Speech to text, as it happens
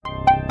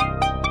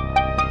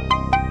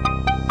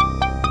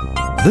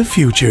The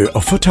future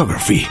of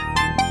photography.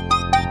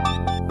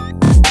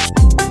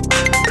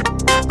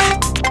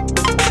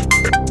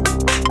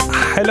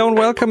 Hello and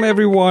welcome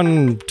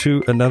everyone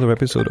to another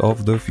episode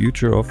of The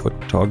Future of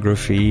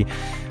Photography.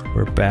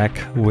 We're back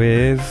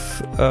with,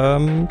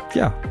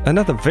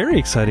 another very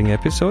exciting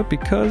episode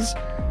because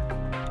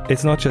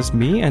it's not just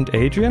me and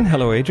Adrian.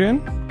 Hello, Adrian.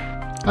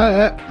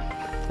 Hi.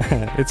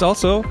 It's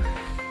also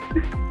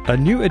a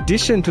new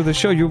addition to the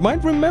show. You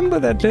might remember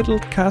that little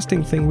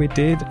casting thing we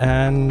did,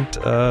 and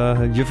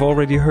you've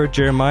already heard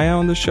Jeremiah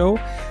on the show,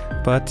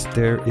 but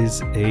there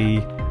is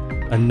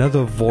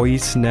another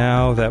voice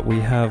now that we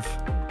have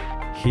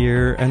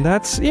here, and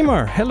that's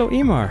Eimear. Hello,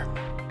 Eimear.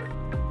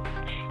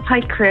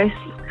 Hi, Chris.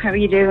 How are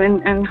you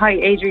doing? And hi,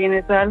 Adrian,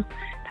 as well.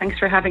 Thanks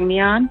for having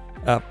me on.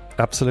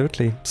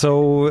 Absolutely.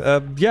 So,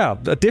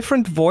 a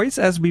different voice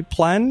as we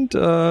planned,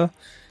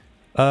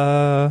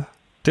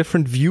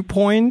 different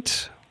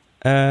viewpoint,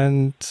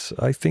 and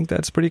I think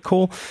that's pretty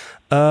cool.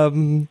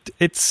 We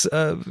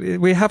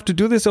have to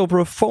do this over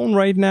a phone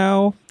right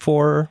now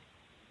for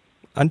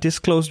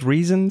undisclosed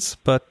reasons,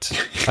 but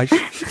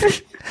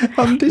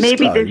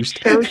maybe this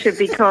show should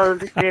be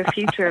called The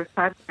Future of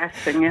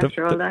Podcasting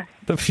after all that.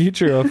 The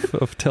future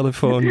of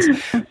telephones.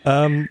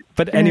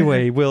 But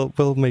anyway,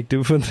 we'll make do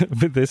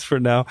with this for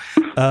now.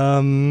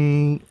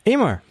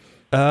 Eimear,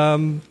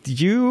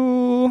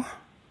 you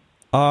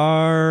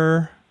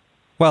are...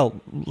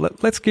 Well,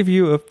 let's give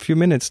you a few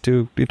minutes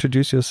to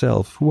introduce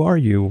yourself. Who are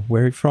you?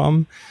 Where are you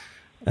from?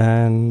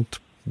 And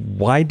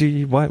why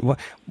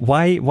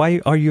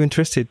are you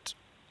interested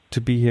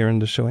to be here on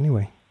the show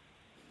anyway?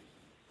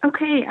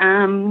 Okay.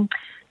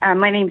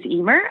 My name's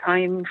Eimear.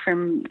 I'm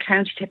from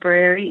County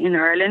Tipperary in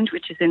Ireland,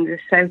 which is in the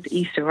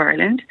southeast of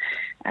Ireland,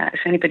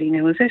 if anybody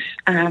knows it.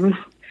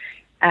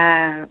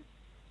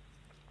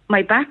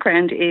 My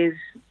background is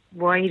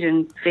wide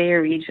and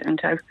varied, and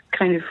I've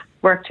kind of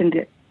worked in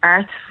the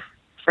arts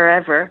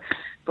forever,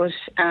 but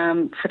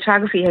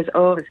photography has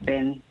always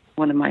been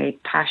one of my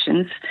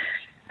passions.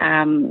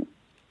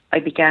 I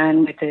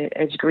began with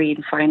a degree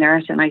in fine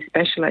art, and I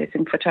specialised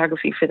in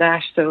photography for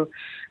that. So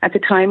at the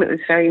time it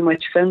was very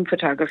much film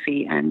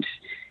photography and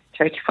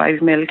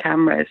 35mm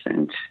cameras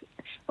and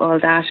all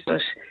that.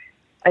 But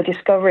I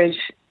discovered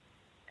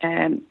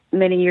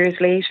many years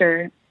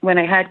later, when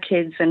I had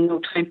kids and no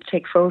time to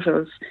take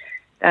photos,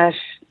 that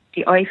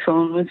the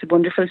iPhone was a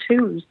wonderful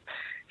tool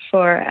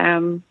for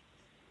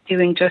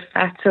doing just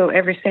that. So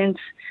ever since,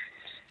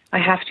 I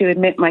have to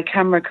admit, my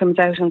camera comes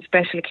out on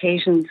special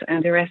occasions,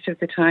 and the rest of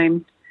the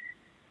time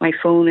my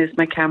phone is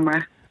my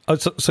camera. Oh,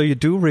 so you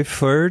do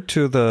refer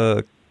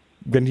to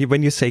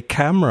when you say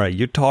camera,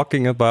 you're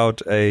talking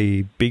about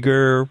a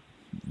bigger,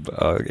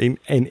 in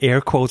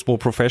air quotes, more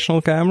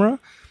professional camera,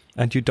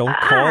 and you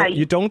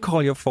don't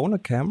call your phone a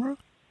camera?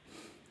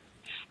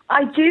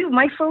 I do.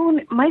 My phone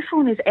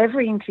is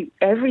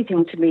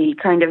everything to me,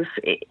 kind of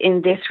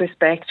in this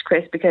respect,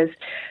 Chris, because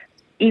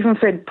even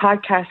for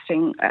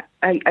podcasting,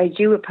 I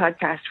do a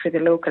podcast for the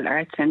local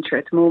arts centre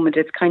at the moment.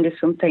 It's kind of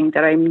something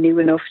that I'm new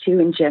enough to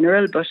in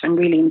general, but I'm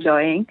really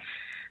enjoying.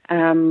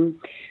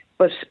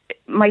 But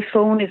my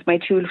phone is my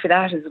tool for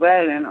that as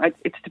well, and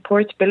it's the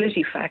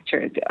portability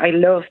factor. I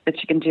love that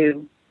you can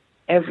do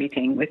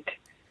everything with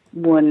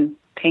one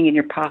thing in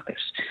your pocket.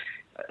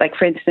 Like,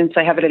 for instance,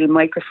 I have a little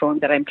microphone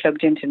that I'm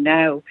plugged into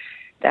now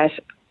that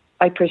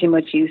I pretty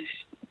much use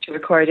to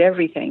record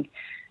everything.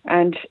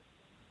 And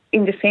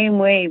in the same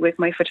way with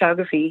my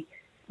photography,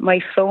 my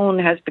phone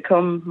has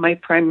become my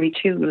primary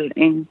tool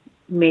in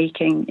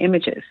making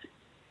images.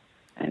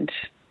 And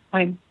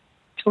I'm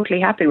totally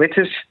happy with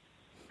it.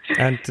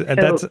 And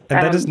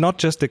that is not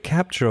just the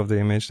capture of the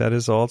image, that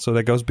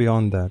goes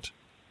beyond that.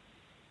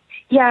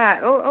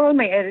 Yeah, all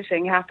my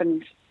editing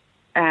happens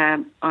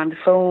on the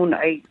phone.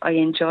 I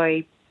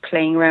enjoy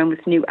playing around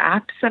with new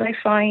apps that I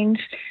find.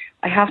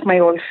 I have my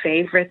old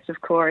favourites, of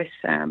course.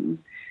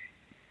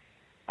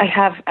 I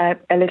have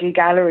a little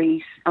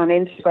gallery on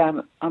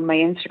Instagram, on my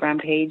Instagram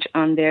page.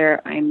 On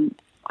there, I'm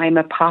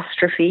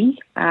apostrophe.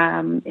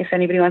 If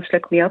anybody wants to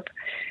look me up,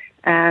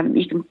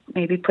 you can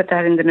maybe put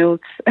that in the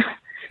notes.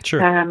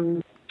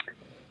 Sure.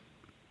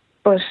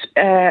 But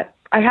I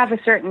have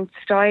a certain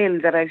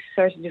style that I've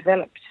sort of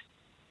developed,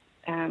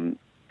 and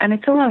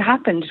it's all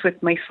happened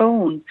with my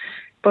phone.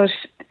 But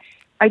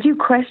I do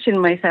question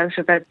myself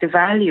about the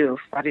value of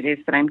what it is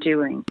that I'm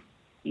doing,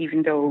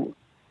 even though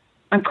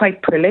I'm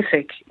quite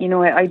prolific. You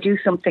know, I do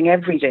something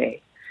every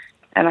day,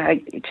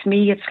 and to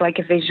me, it's like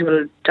a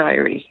visual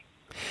diary.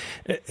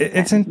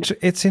 It's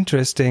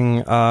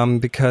interesting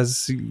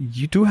because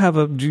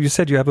you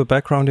said you have a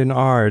background in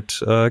art.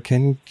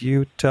 Can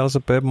you tell us a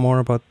bit more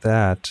about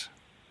that?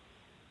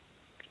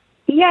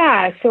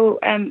 Yeah, so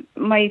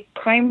my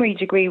primary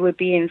degree would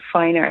be in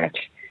fine art,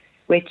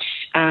 which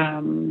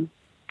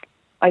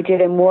I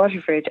did in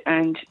Waterford,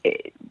 and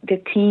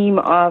the theme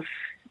of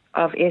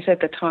it at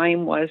the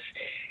time was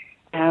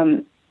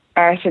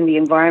art and the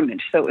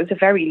environment. So it was a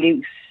very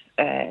loose,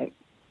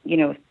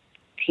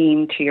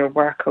 theme to your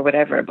work or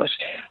whatever. But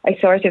I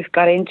sort of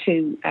got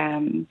into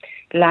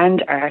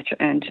land art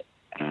and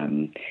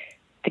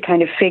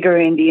kind of figure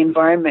in the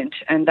environment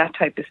and that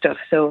type of stuff.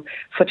 So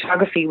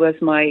photography was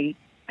my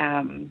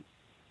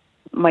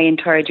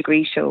entire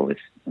degree show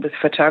was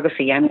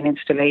photography and an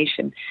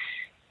installation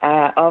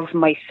of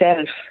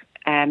myself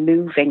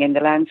moving in the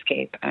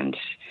landscape, and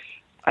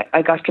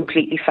I got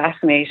completely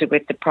fascinated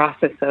with the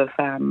process of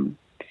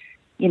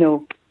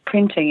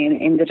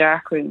printing in the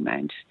darkroom,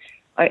 and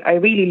I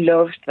really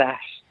loved that,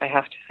 I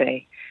have to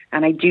say.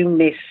 And I do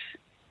miss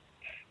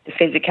the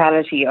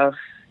physicality of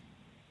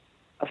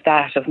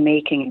that, of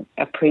making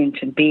a print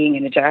and being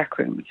in a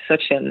darkroom. It's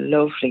such a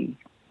lovely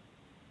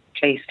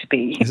place to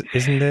be.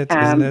 Isn't it?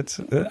 Isn't it?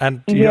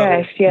 And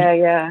yes,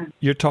 yeah.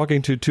 You're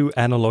talking to two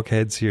analog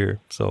heads here,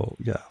 so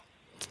yeah.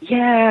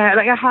 Yeah,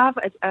 like I have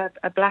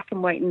a black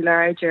and white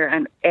enlarger,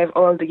 and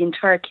all the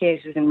entire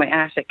case is in my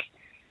attic.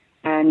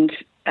 And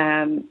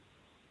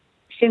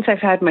since I've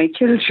had my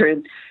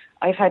children,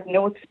 I've had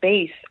no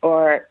space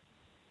or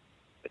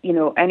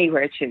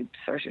anywhere to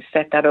sort of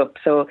set that up.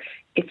 So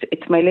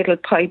it's my little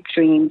pipe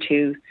dream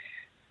to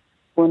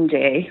one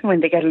day,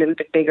 when they get a little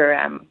bit bigger,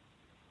 and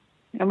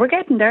we're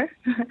getting there,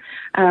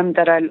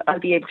 that I'll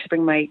be able to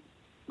bring my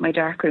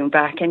darkroom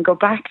back and go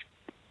back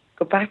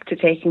to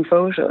taking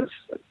photos,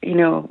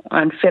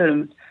 on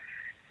film,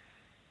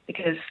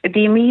 because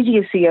the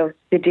immediacy of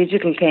the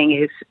digital thing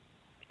is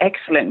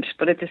excellent,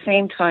 but at the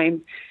same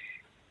time,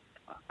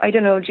 I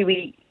don't know,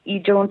 you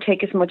don't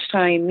take as much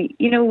time.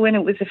 When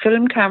it was a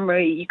film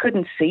camera, you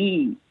couldn't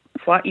see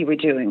what you were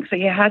doing, so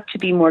you had to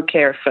be more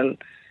careful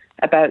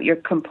about your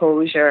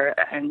composure,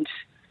 and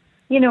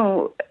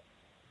you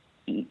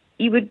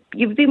would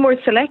be more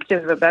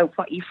selective about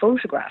what you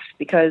photographed,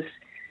 because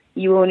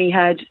you only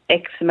had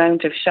X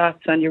amount of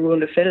shots on your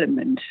roll of film,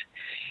 and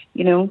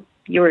you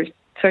were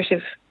sort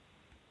of,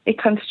 it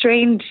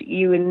constrained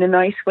you in a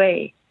nice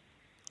way,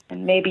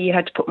 and maybe you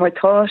had to put more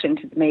thought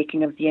into the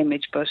making of the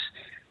image. But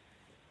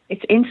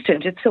it's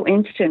instant. It's so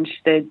instant,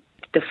 the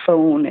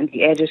phone and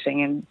the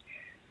editing, and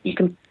you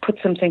can put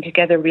something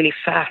together really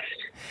fast.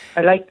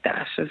 I like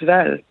that as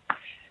well.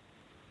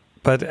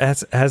 But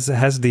has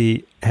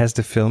the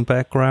film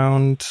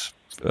background,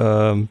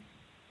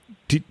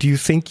 do you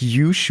think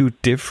you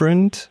shoot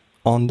different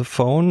on the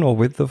phone or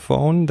with the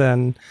phone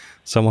than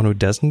someone who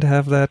doesn't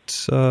have that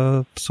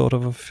sort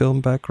of a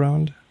film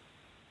background?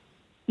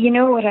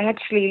 What I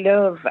actually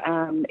love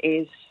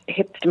is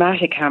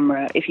Hypnomatic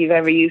camera, if you've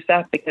ever used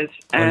that, because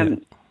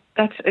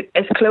that's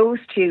as close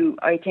to,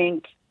 I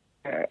think,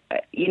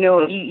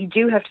 you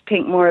do have to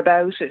think more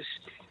about it,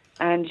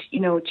 and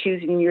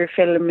choosing your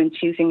film and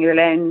choosing your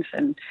lens,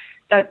 and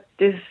that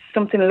there's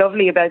something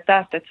lovely about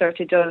that sort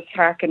of does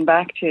harken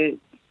back to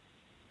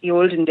the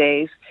olden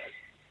days.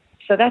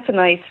 So that's a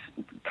nice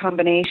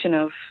combination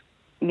of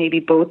maybe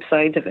both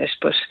sides of it.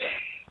 But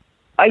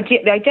I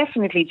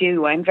definitely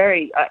do. I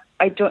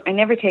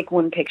never take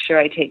one picture.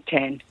 I take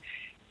 10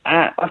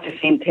 of the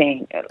same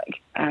thing.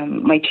 Like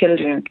my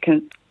children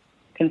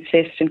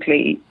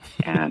consistently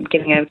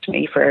getting out to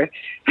me for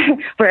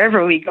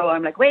wherever we go.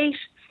 I'm like, wait,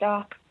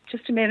 stop,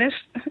 just a minute.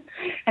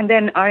 And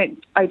then I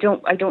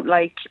don't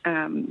like.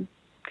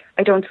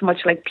 I don't so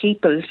much like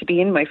people to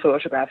be in my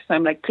photographs. So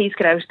I'm like, please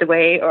get out of the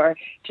way, or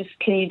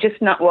can you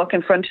just not walk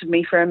in front of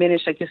me for a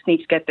minute? I just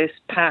need to get this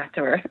path,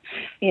 or,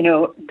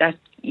 that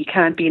you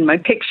can't be in my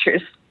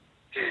pictures.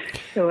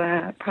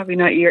 So probably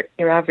not your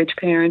average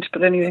parent,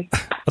 but anyway.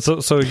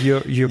 So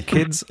your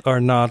kids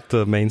are not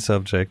the main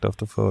subject of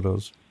the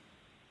photos?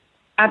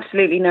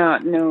 Absolutely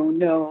not.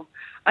 No.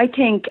 I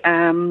think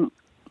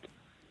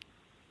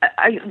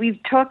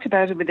we've talked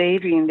about it with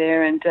Adrian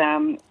there, and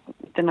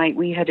the night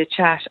we had a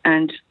chat,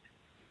 and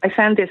I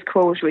found this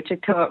quote which I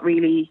thought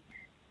really,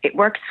 it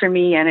works for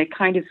me, and it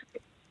kind of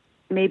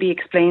maybe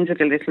explains it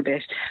a little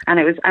bit.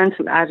 And it was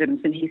Ansel Adams,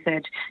 and he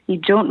said, "You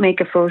don't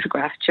make a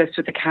photograph just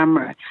with a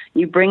camera.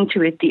 You bring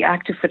to it the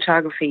act of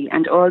photography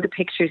and all the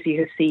pictures you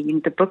have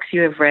seen, the books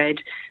you have read,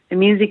 the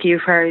music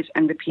you've heard,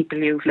 and the people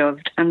you've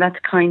loved." And that's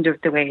kind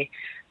of the way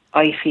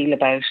I feel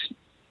about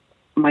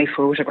my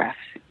photographs.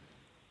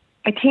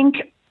 I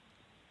think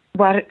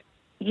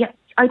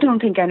I don't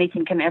think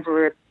anything can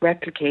ever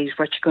replicate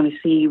what you're going to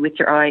see with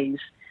your eyes.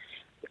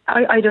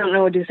 I don't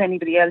know, does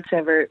anybody else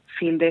ever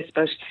feel this?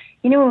 But,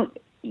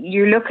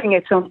 you're looking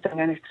at something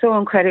and it's so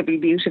incredibly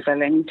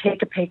beautiful, and you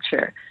take a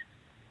picture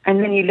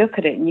and then you look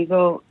at it and you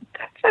go,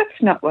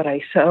 that's not what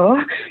I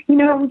saw.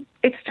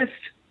 It's just,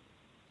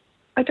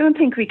 I don't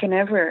think we can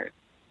ever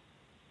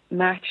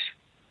match,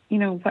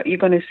 what you're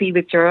going to see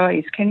with your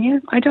eyes. Can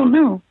you? I don't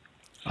know.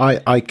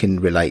 I can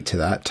relate to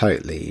that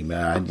totally.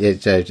 And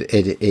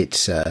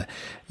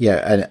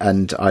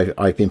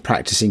I've been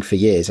practicing for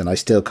years, and I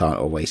still can't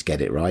always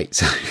get it right.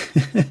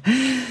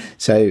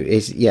 So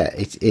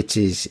it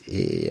is.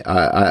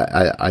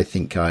 I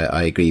think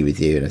I agree with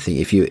you, and I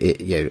think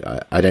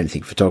I don't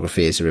think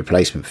photography is a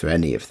replacement for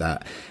any of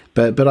that.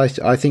 But I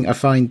think I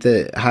find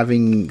that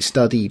having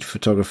studied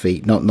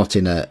photography, not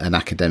in an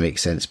academic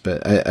sense,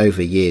 but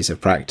over years of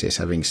practice,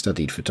 having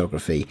studied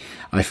photography,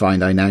 I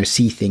find I now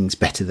see things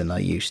better than I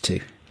used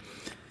to.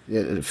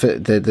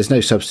 There's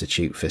no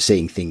substitute for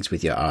seeing things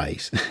with your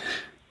eyes.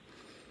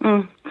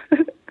 Mm.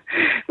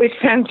 Which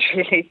sounds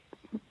really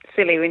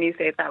silly when you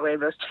say it that way,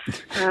 but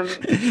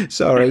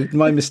sorry,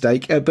 my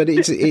mistake. But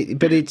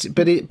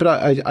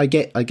I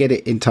get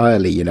it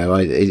entirely. You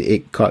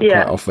know, quite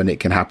often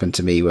it can happen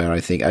to me where I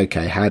think,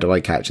 okay, how do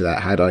I capture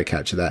that? How do I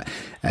capture that?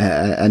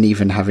 And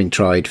even having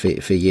tried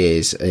for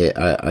years,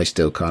 I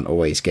still can't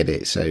always get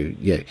it. So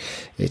yeah,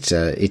 it's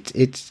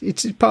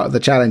part of the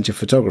challenge of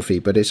photography,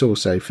 but it's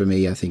also for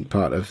me, I think,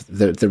 part of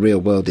the real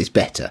world is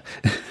better.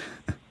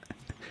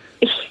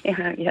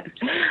 Yeah.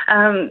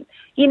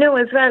 You know,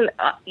 as well,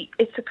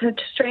 it's a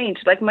constraint.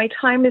 Like, my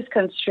time is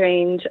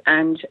constrained,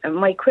 and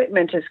my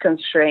equipment is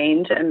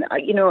constrained, and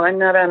you know, I'm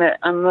not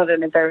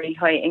in a very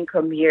high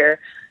income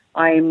year.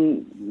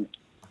 I'm,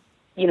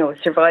 you know,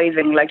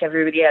 surviving like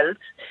everybody else.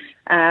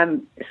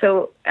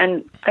 So,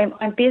 and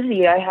I'm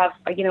busy. I have,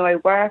 you know, I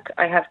work.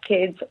 I have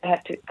kids. I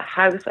have a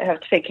house. I have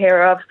to take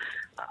care of.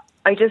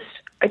 I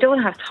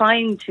don't have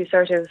time to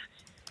sort of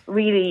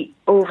really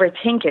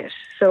overthink it.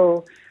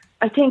 So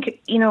I think,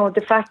 you know,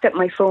 the fact that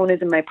my phone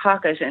is in my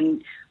pocket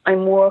and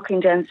I'm walking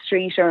down the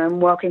street or I'm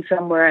walking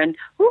somewhere and,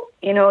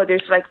 you know,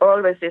 there's like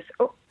always this,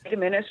 wait a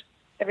minute,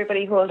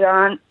 everybody hold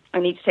on, I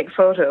need to take a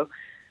photo.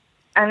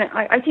 And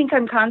I think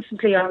I'm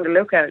constantly on the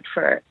lookout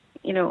for,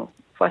 you know,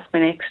 what's my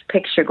next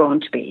picture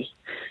going to be.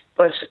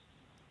 But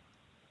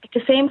at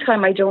the same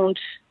time, I don't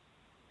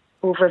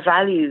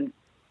overvalue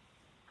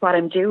what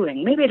I'm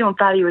doing. Maybe I don't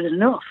value it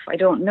enough. I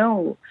don't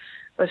know.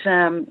 But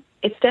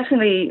it's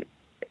definitely...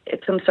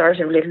 it's some sort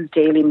of little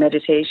daily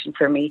meditation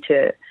for me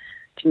to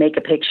make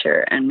a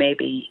picture and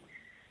maybe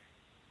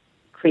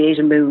create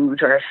a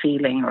mood or a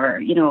feeling or,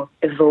 you know,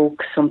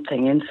 evoke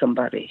something in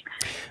somebody.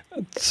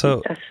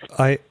 So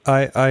I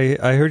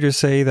heard you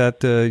say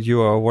that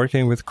you are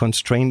working with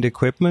constrained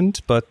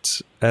equipment,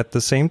 but at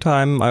the same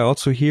time, I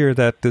also hear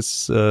that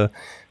this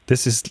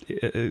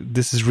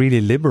is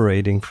really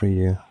liberating for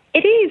you.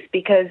 It is,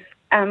 because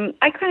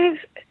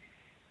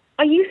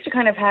I used to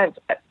kind of have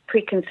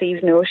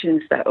preconceived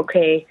notions that,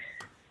 okay,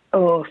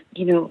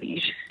 you know, you're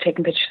just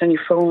taking pictures on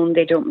your phone.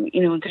 They don't,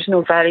 you know, there's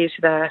no value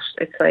to that.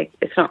 It's like,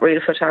 it's not real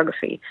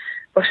photography.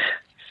 But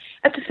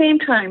at the same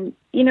time,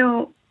 you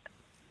know,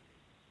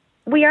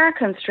 we are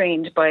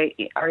constrained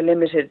are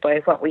limited by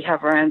what we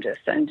have around us.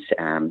 And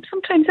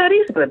sometimes that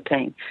is a good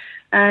thing.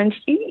 And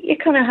you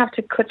kind of have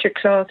to cut your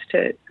cloth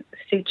to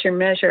suit your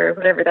measure, or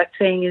whatever that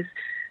saying is.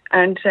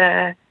 And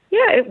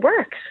it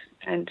works.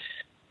 And,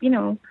 you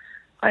know,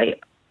 I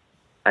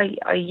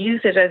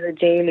use it as a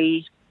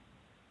daily.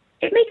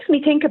 It makes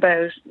me think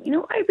about, you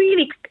know, I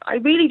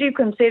really do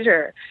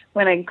consider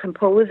when I'm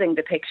composing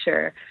the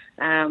picture,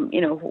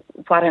 you know,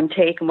 what I'm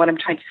taking, what I'm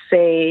trying to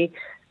say.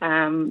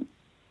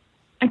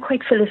 I'm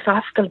quite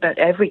philosophical about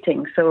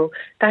everything, so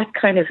that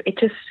kind of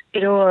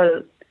it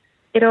all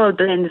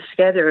blends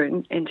together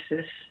into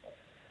this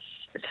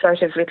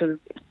sort of little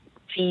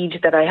feed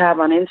that I have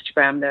on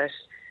Instagram that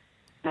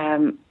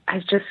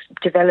has just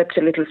developed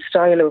a little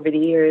style over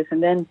the years,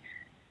 and then.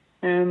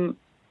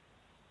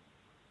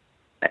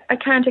 I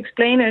can't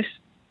explain it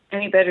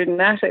any better than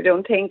that. I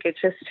don't think.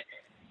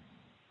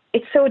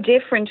 It's so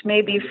different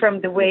maybe from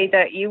the way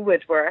that you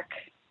would work.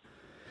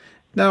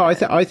 No,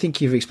 I think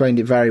you've explained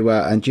it very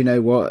well. And you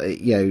know what,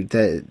 you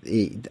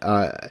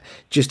know,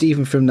 just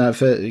even from that,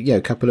 for, you know,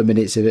 a couple of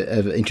minutes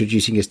of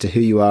introducing us to who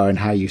you are and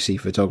how you see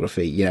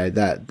photography, you know,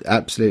 that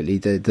absolutely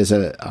there's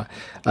a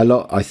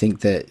lot. I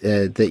think that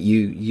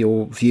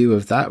your view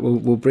of that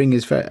will bring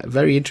us very,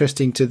 very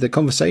interesting to the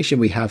conversation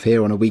we have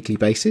here on a weekly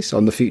basis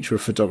on the future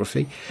of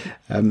photography.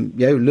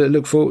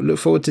 Look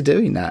forward to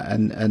doing that,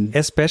 and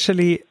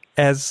especially.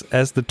 As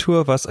the two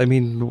of us, I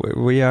mean,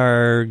 we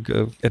are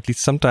at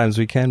least sometimes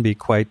we can be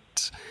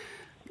quite.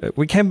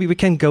 We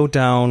can go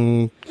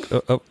down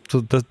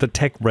to the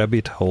tech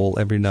rabbit hole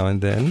every now and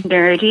then.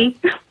 Nerdy.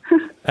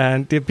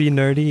 And it'd be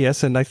nerdy,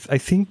 yes. And I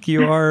think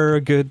you are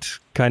a good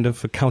kind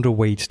of a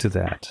counterweight to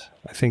that.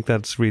 I think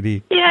that's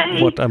really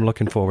what I'm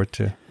looking forward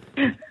to.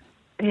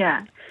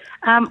 Yeah.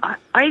 I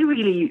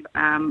really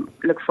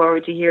look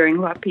forward to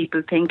hearing what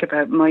people think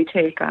about my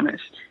take on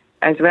it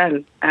as well.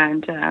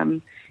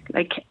 And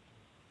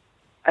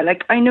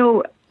I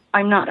know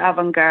I'm not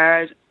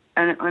avant-garde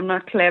and I'm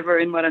not clever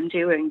in what I'm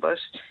doing, but,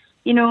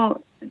 you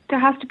know, there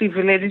has to be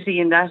validity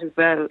in that as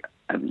well.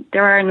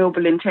 There are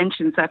noble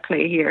intentions at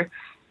play here.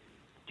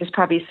 Just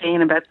probably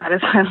saying about that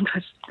as well.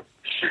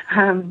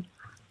 But,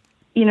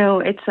 you know,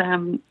 it's,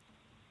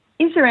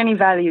 is there any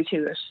value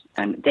to it?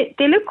 And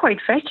they look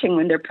quite fetching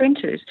when they're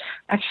printed.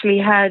 Actually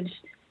had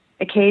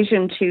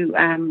occasion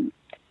to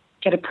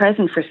get a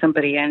present for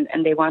somebody, and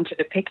they wanted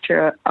a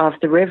picture of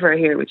the river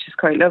here, which is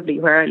quite lovely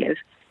where I live.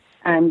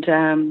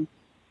 And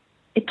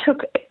it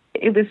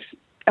was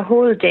a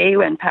whole day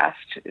went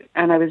past,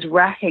 and I was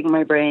racking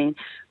my brain.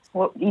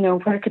 What, you know,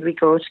 where could we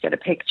go to get a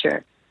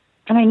picture?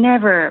 And I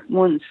never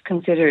once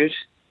considered,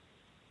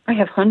 I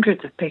have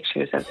hundreds of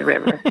pictures of the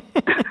river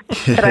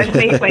that I've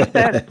made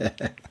myself.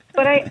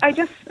 But I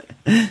just,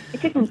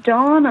 it didn't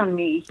dawn on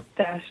me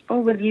that,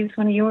 we'll use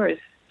one of yours.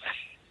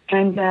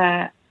 And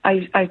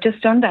I've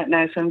just done that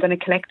now, so I'm going to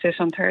collect it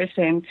on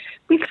Thursday, and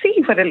we'll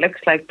see what it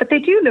looks like. But they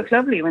do look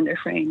lovely when they're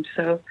framed,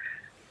 so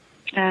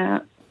who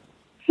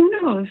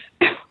knows?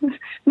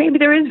 Maybe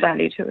there is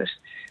value to it.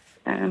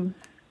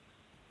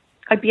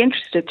 I'd be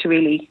interested to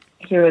really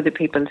hear other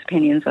people's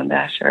opinions on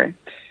that. Or,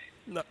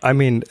 I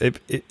mean,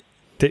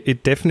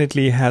 it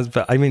definitely has.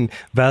 I mean,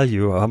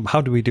 value.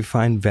 How do we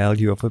define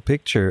value of a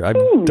picture? I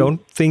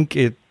don't think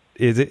it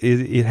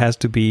has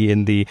to be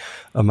in the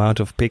amount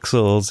of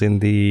pixels, in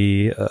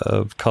the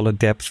color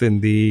depth,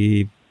 in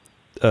the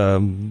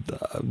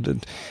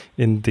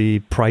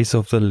price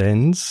of the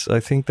lens. I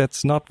think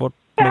that's not what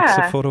makes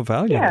a photo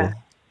valuable.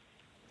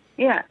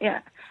 Yeah.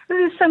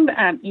 There's some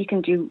you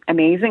can do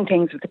amazing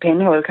things with the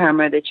pinhole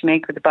camera that you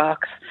make with the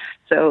box.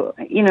 So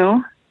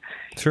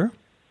Sure.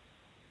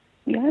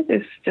 Yeah,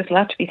 there's just a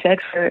lot to be said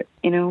for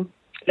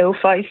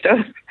lo-fi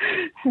stuff.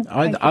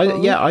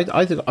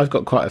 I've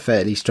got quite a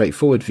fairly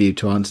straightforward view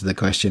to answer the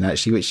question,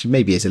 actually, which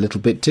maybe is a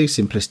little bit too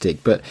simplistic.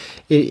 But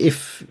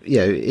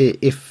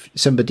if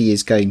somebody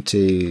is going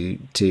to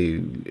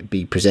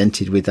be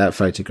presented with that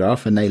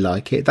photograph and they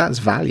like it, that's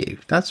value.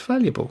 That's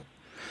valuable,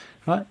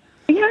 right?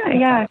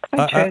 Yeah,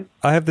 quite true.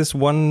 I have this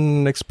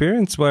one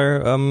experience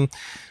where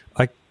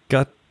I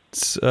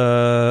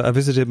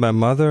visited my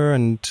mother,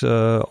 and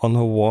on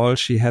her wall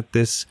she had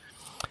this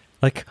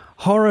like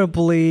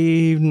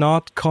horribly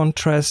not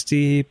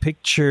contrasty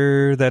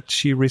picture that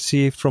she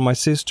received from my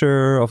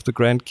sister of the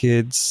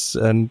grandkids,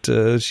 and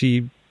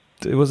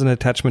it was an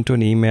attachment to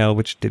an email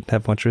which didn't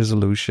have much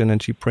resolution,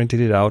 and she printed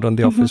it out on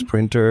the office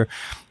printer,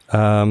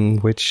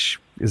 which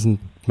isn't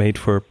made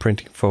for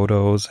printing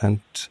photos, and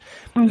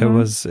it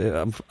was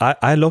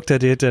I looked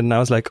at it and I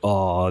was like,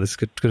 oh, this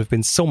could have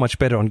been so much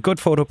better on good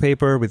photo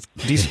paper with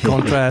decent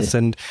contrast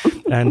and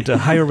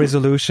higher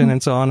resolution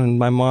and so on. And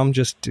my mom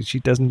she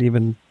doesn't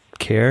even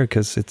care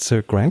because it's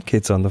her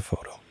grandkids on the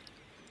photo.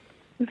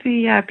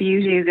 See,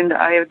 beauty is in the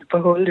eye of the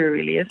beholder,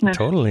 really, isn't it?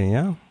 Totally,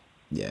 yeah.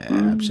 Yeah,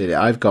 absolutely.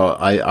 I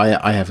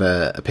have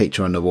a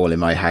picture on the wall in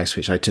my house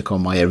which I took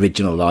on my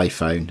original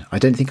iPhone. I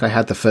don't think I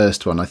had the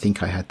first one. I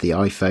think I had the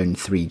iPhone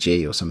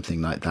 3G or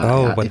something like that.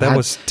 Oh, but that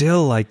was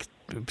still like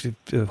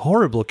a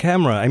horrible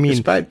camera. I mean,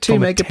 about 2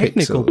 from megapixels, a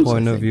technical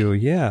point of view,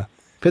 yeah.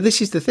 But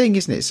this is the thing,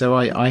 isn't it? So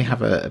I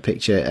have a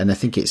picture, and I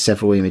think it's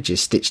several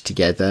images stitched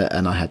together,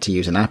 and I had to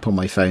use an app on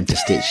my phone to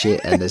stitch it,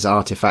 and there's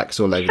artifacts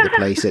all over the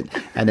place.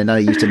 And then I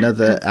used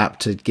another app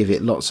to give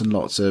it lots and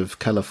lots of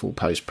colourful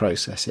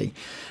post-processing.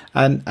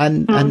 And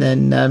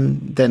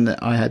then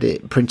I had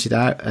it printed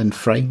out and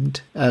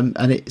framed,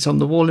 and it's on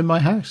the wall in my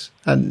house,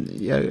 and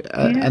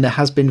and it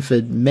has been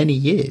for many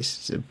years.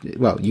 So,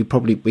 well, we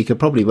could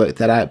probably work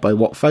that out by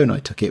what phone I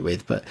took it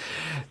with, but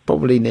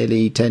probably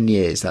nearly 10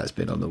 years that's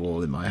been on the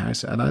wall in my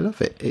house, and I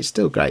love it. It's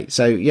still great.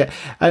 So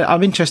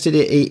I'm interested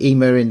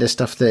in the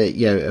stuff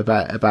that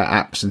about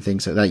apps and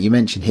things like that. You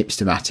mentioned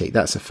Hipstamatic.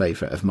 That's a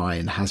favourite of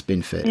mine and has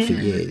been for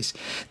years.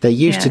 They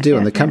used to do,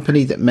 and the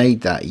company that made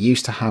that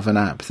used to have an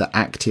app that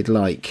acted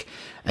like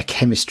a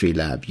chemistry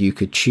lab. You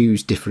could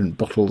choose different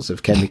bottles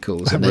of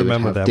chemicals and they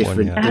would have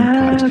different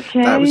impacts.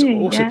 That was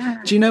awesome.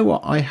 Yeah. Do you know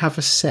what? I have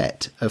a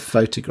set of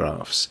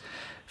photographs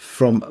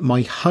from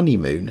my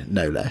honeymoon,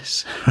 no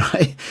less,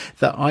 right,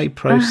 that I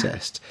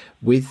processed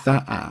with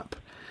that app.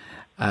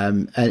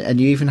 And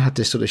you even had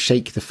to sort of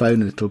shake the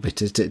phone a little bit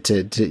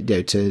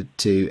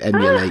to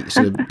emulate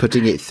sort of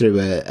putting it through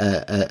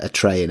a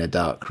tray in a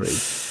dark room.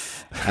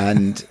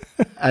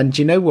 And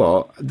you know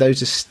what?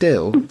 Those are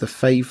still the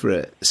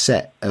favourite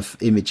set of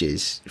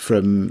images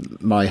from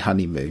my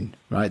honeymoon,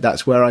 right?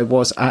 That's where I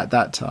was at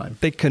that time.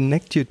 They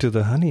connect you to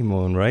the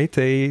honeymoon, right?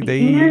 They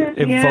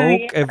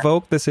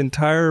evoke this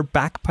entire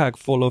backpack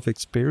full of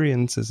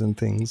experiences and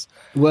things.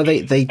 Well,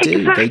 they do.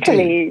 Exactly. They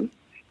do.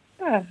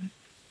 Yeah.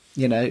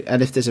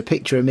 And if there's a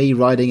picture of me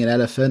riding an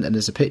elephant and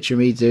there's a picture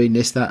of me doing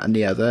this, that and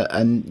the other,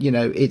 and,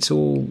 it's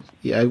all,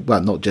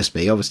 well, not just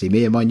me, obviously,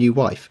 me and my new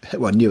wife.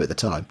 Well, new at the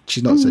time.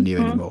 She's not so new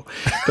anymore.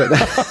 But,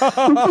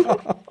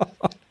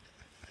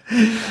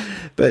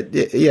 I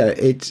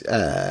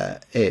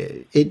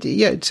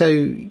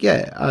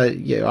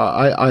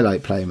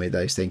like playing with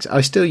those things.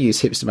 I still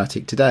use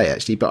Hipstamatic today,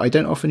 actually, but I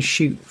don't often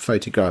shoot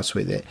photographs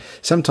with it.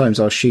 Sometimes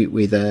I'll shoot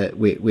with a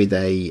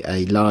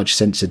large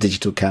sensor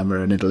digital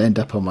camera, and it'll end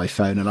up on my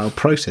phone, and I'll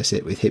process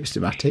it with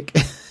Hipstamatic.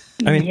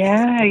 I mean,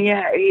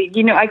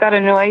 I got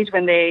annoyed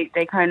when they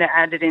kind of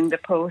added in the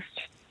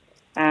post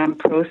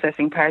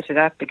processing part of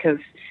that, because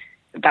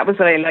that was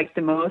what I liked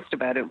the most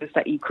about it, was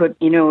that you couldn't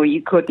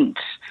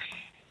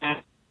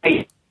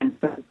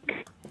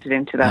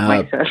into that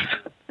myself.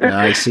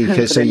 I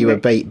see. So you were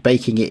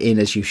baking it in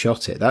as you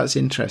shot it. That's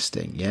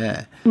interesting.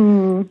 Yeah,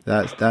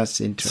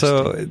 that's interesting.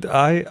 So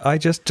I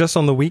just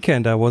on the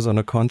weekend I was on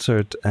a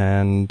concert,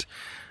 and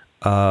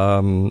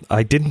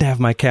I didn't have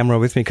my camera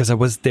with me because I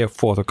was there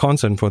for the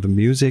concert and for the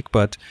music,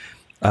 but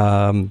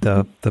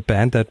the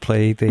band that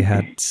played, they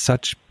had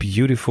such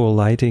beautiful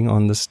lighting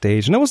on the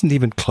stage, and I wasn't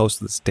even close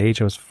to the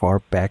stage. I was far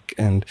back,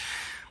 and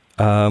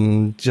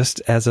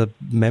just as a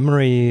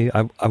memory,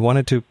 I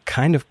wanted to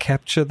kind of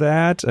capture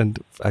that, and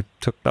I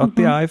took out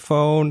the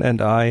iPhone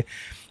and I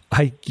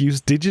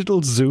used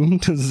digital zoom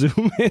to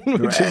zoom in,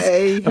 which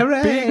is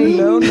a big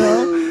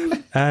no-no.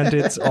 And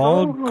it's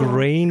all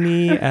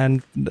grainy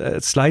and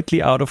slightly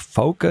out of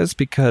focus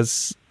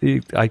because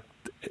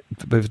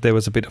there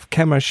was a bit of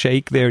camera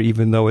shake there,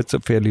 even though it's a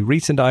fairly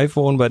recent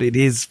iPhone, but it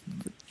is,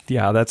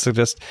 that's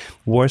just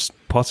worst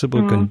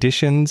possible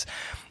conditions.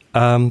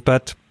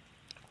 But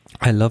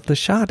I love the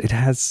shot. It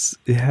has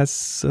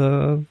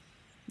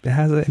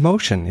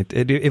emotion.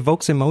 It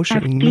evokes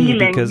emotion in me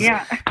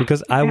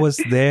because I was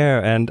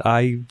there and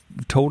I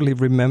totally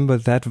remember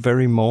that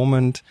very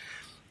moment,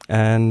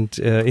 and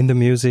in the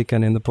music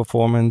and in the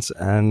performance.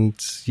 And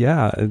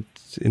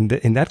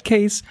in that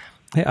case,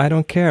 hey, I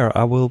don't care.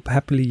 I will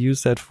happily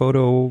use that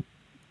photo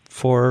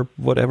for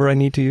whatever I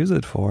need to use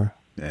it for.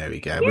 There we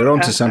go. We're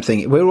onto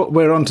something.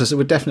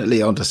 We're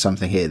definitely onto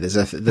something here. There's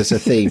a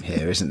theme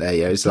here, isn't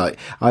there? It's like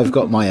I've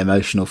got my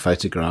emotional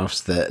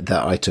photographs that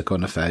I took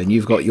on a phone.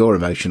 You've got your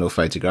emotional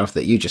photograph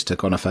that you just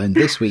took on a phone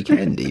this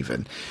weekend,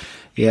 even.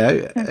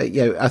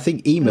 I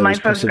think Eimear is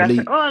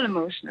possibly all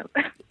emotional.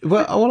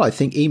 Well, I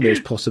think Eimear is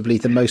possibly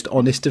the most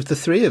honest of the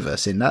three of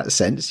us in that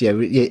sense.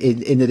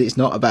 In that it's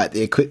not about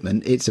the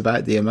equipment; it's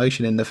about the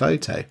emotion in the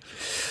photo.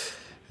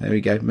 There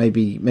we go.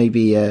 Maybe.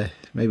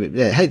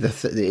 Hey,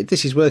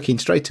 this is working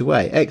straight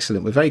away.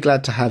 Excellent. We're very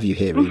glad to have you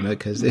here, Eimear,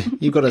 because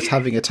you've got us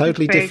having a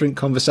totally different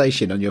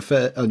conversation on your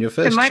first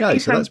show.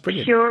 So that's brilliant. There might be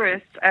some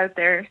purists out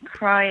there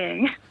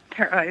crying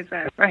their eyes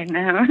out right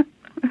now.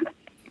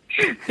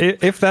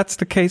 If that's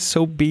the case,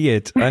 so be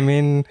it. I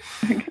mean,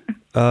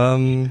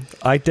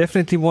 I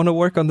definitely want to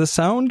work on the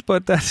sound,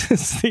 but that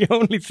is the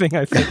only thing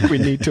I think we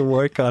need to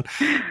work on.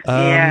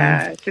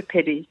 It's a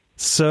pity.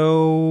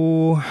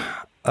 So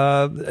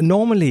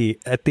normally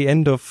at the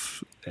end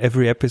of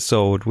every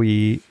episode,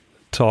 we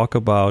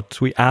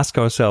ask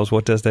ourselves,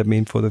 what does that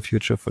mean for the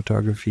future of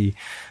photography?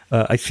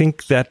 I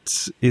think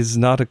that is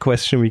not a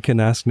question we can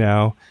ask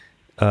now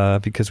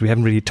because we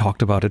haven't really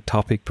talked about a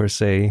topic per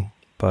se,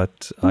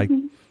 but I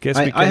guess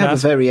we can I have a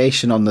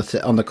variation on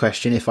the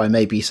question, if I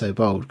may be so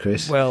bold,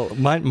 Chris. Well,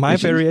 my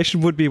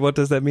variation would be, what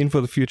does that mean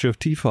for the future of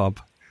TFOP?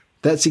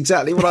 That's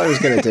exactly what I was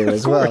going to do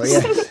as well,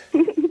 yes.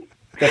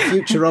 The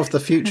future of the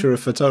future of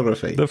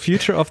photography. The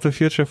future of the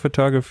future of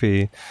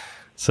photography.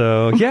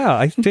 So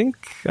I think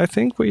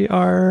we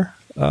are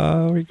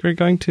we're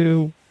going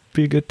to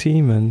be a good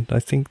team, and I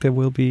think there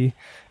will be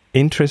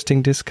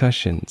interesting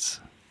discussions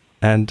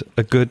and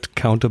a good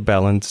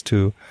counterbalance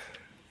to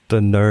the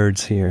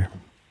nerds here.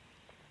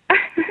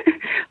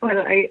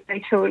 Well, I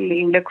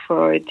totally look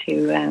forward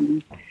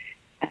to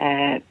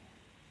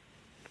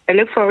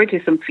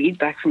some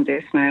feedback from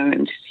this now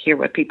and just hear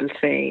what people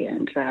say,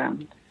 and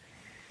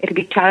it'll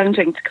be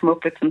challenging to come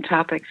up with some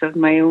topics of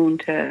my own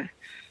to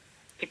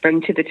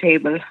bring to the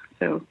table.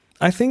 So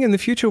I think in the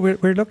future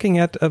we're looking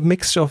at a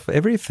mix of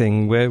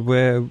everything,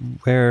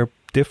 where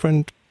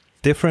different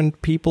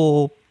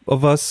people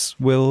of us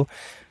will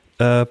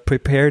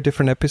prepare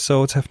different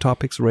episodes, have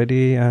topics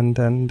ready, and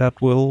then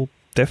that will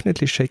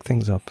definitely shake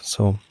things up.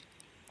 So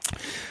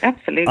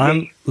absolutely,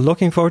 I'm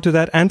looking forward to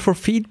that. And for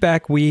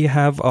feedback, we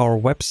have our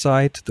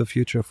website,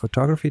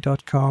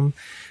 thefutureofphotography.com.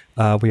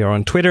 We are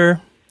on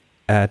Twitter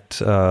at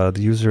the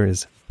user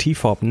is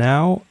TFOP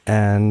now,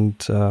 and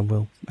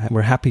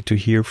we're happy to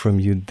hear from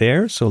you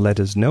there. So let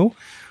us know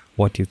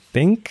what you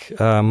think.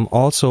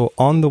 Also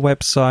on the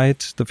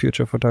website,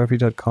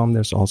 thefutureofphotography.com,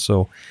 there's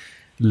also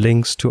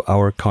links to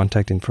our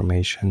contact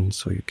information,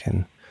 so you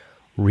can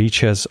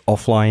reach us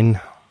offline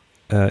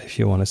if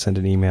you want to send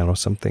an email or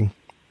something.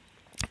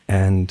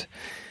 And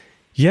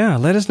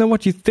let us know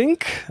what you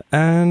think.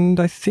 And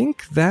I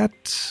think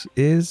that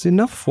is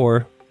enough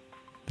for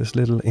this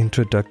little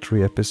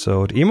introductory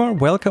episode. Eimear,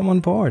 welcome on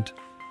board.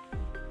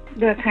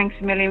 Yeah, thanks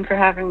a million for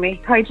having me.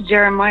 Hi to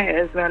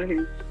Jeremiah as well,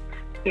 who's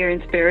here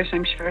in spirit,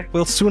 I'm sure.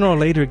 We'll sooner or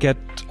later get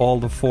all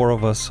the four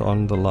of us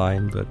on the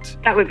line, but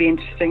that would be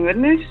interesting,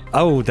 wouldn't it?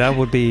 Oh, that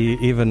would be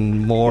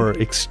even more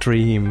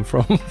extreme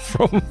from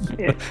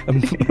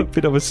a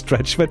bit of a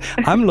stretch. But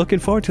I'm looking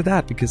forward to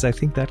that, because I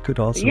think that could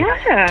also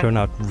turn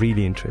out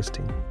really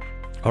interesting.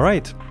 All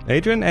right,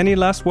 Adrian, any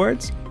last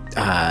words?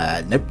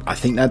 Nope. I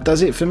think that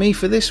does it for me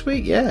for this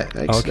week. Yeah.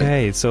 Excellent.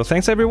 Okay. So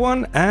thanks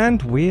everyone,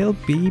 and we'll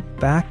be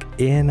back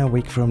in a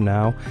week from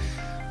now.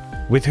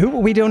 With who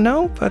we don't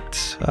know,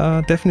 but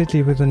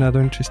definitely with another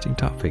interesting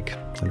topic.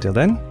 Until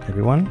then,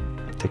 everyone,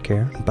 take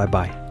care.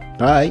 Bye-bye.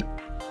 Bye.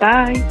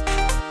 Bye.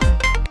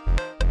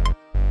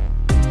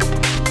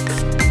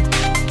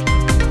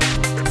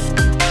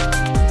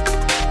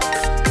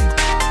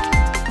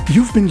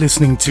 You've been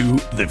listening to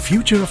The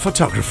Future of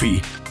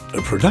Photography,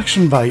 a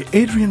production by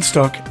Adrian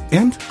Stock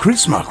and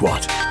Chris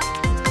Marquardt.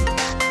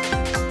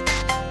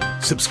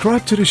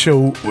 Subscribe to the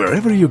show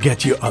wherever you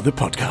get your other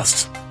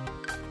podcasts.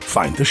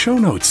 Find the show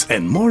notes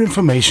and more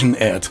information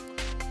at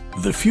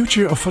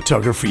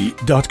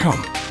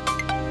thefutureofphotography.com.